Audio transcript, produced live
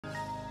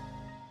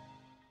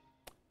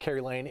Carrie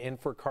Lane in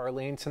for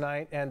Carlene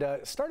tonight, and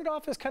started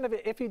off as kind of an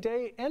iffy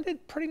day,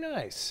 ended pretty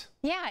nice.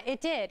 Yeah, it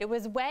did. It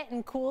was wet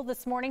and cool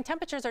this morning.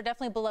 Temperatures are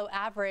definitely below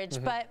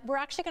average, but we're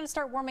actually going to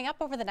start warming up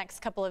over the next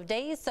couple of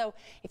days. So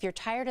if you're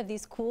tired of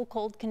these cool,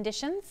 cold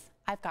conditions,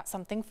 I've got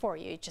something for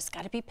you. You just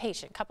got to be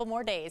patient. Couple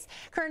more days.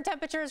 Current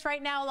temperatures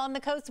right now along the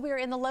coast, we are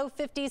in the low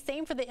 50s.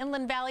 Same for the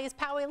inland valleys.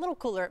 Poway a little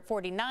cooler at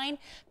 49.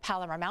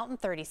 Palomar Mountain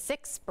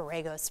 36.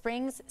 Borrego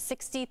Springs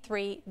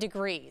 63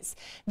 degrees.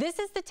 This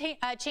is the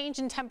change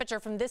in temperature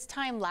from this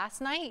time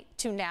last night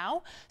to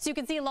now. So you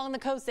can see along the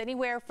coast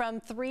anywhere from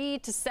 3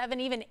 to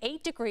 7, even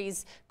 8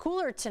 degrees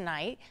cooler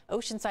tonight.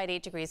 Oceanside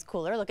 8 degrees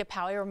cooler. Look at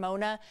Poway,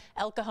 Ramona,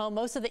 El Cajon.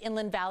 Most of the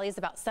inland valleys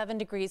about 7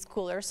 degrees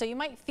cooler. So you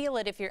might feel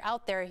it if you're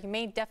out there. You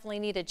may definitely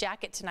need a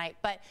jacket tonight,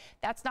 but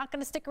that's not going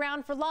to stick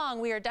around for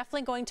long. We are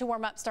definitely going to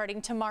warm up starting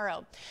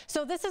tomorrow.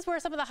 So this is where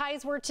some of the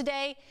highs were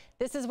today.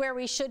 This is where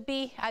we should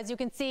be. As you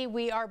can see,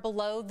 we are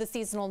below the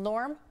seasonal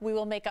norm. We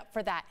will make up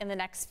for that in the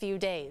next few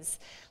days.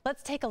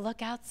 Let's take a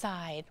look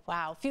outside.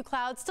 Wow, a few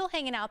clouds still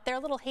hanging out there. A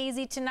little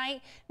hazy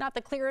tonight. Not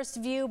the clearest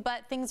view,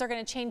 but things are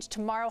going to change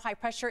tomorrow. High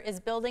pressure is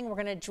building. We're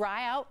going to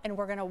dry out and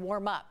we're going to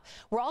warm up.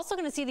 We're also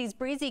going to see these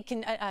breezy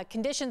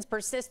conditions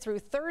persist through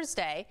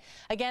Thursday.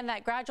 Again,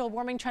 that gradual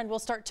warming trend will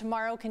start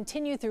tomorrow,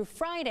 continue through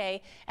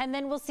Friday, and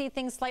then we'll see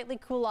things slightly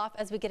cool off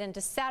as we get into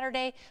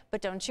Saturday.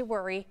 But don't you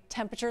worry,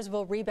 temperatures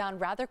will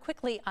rebound rather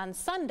quickly on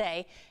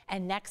Sunday,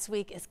 and next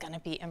week is going to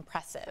be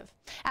impressive.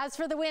 As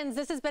for the winds,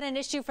 this has been an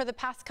issue for the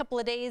past couple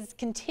of days,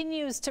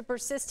 continues to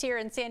persist here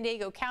in San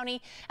Diego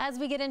County. As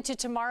we get into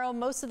tomorrow,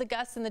 most of the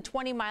gusts in the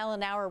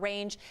 20-mile-an-hour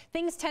range.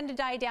 Things tend to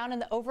die down in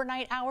the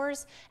overnight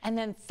hours, and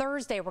then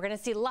Thursday we're going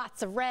to see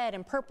lots of red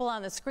and purple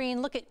on the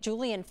screen. Look at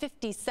Julian,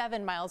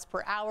 57 miles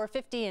per hour,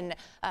 50 in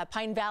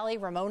Pine Valley,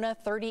 Ramona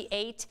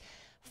 38.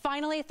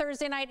 Finally,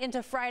 Thursday night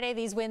into Friday,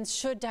 these winds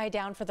should die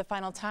down for the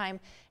final time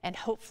and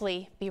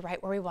hopefully be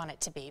right where we want it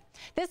to be.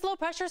 This low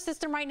pressure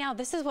system right now,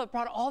 this is what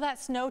brought all that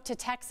snow to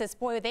Texas.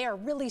 Boy, they are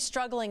really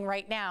struggling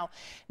right now.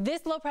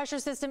 This low pressure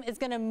system is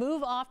going to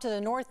move off to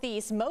the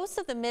northeast. Most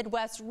of the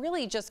Midwest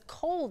really just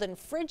cold and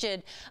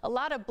frigid, a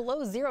lot of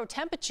below zero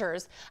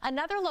temperatures.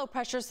 Another low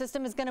pressure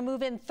system is going to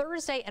move in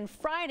Thursday and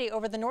Friday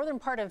over the northern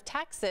part of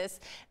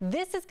Texas.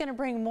 This is going to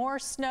bring more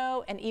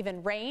snow and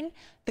even rain.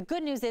 The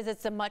good news is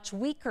it's a much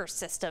weaker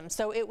system,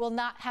 so it will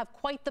not have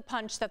quite the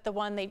punch that the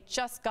one they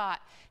just got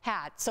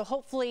had. So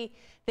hopefully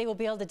they will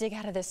be able to dig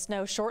out of this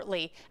snow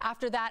shortly.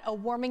 After that, a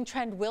warming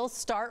trend will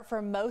start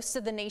for most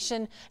of the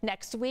nation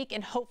next week,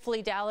 and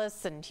hopefully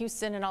Dallas and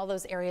Houston and all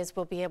those areas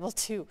will be able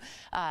to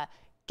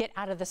get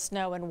out of the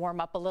snow and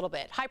warm up a little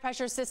bit. High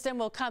pressure system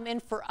will come in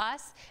for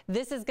us.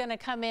 This is going to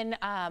come in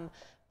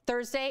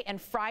Thursday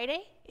and Friday.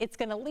 It's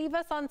going to leave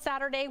us on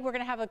Saturday. We're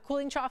going to have a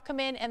cooling trough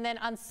come in, and then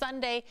on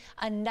Sunday,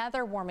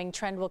 another warming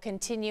trend will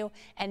continue.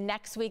 And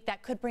next week,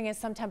 that could bring us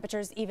some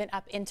temperatures even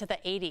up into the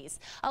 80s.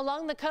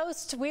 Along the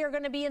coast, we are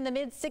going to be in the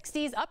mid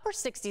 60s, upper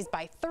 60s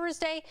by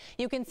Thursday.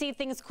 You can see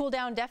things cool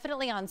down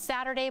definitely on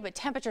Saturday, but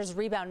temperatures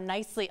rebound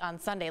nicely on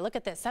Sunday. Look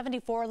at this,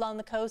 74 along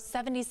the coast,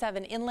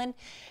 77 inland.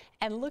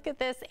 And look at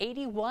this,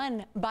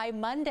 81 by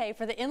Monday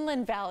for the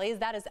inland valleys.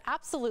 That is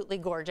absolutely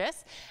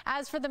gorgeous.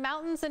 As for the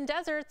mountains and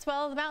deserts,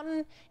 well, the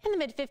mountain in the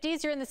mid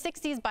 50s, you're in the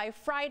 60s by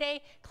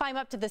Friday, climb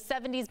up to the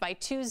 70s by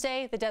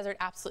Tuesday. The desert,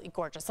 absolutely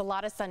gorgeous. A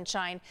lot of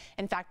sunshine.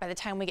 In fact, by the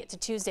time we get to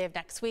Tuesday of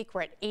next week,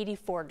 we're at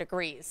 84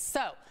 degrees.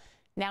 So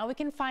now we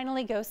can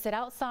finally go sit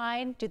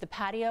outside, do the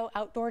patio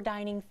outdoor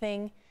dining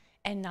thing,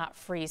 and not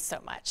freeze so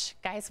much.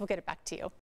 Guys, we'll get it back to you.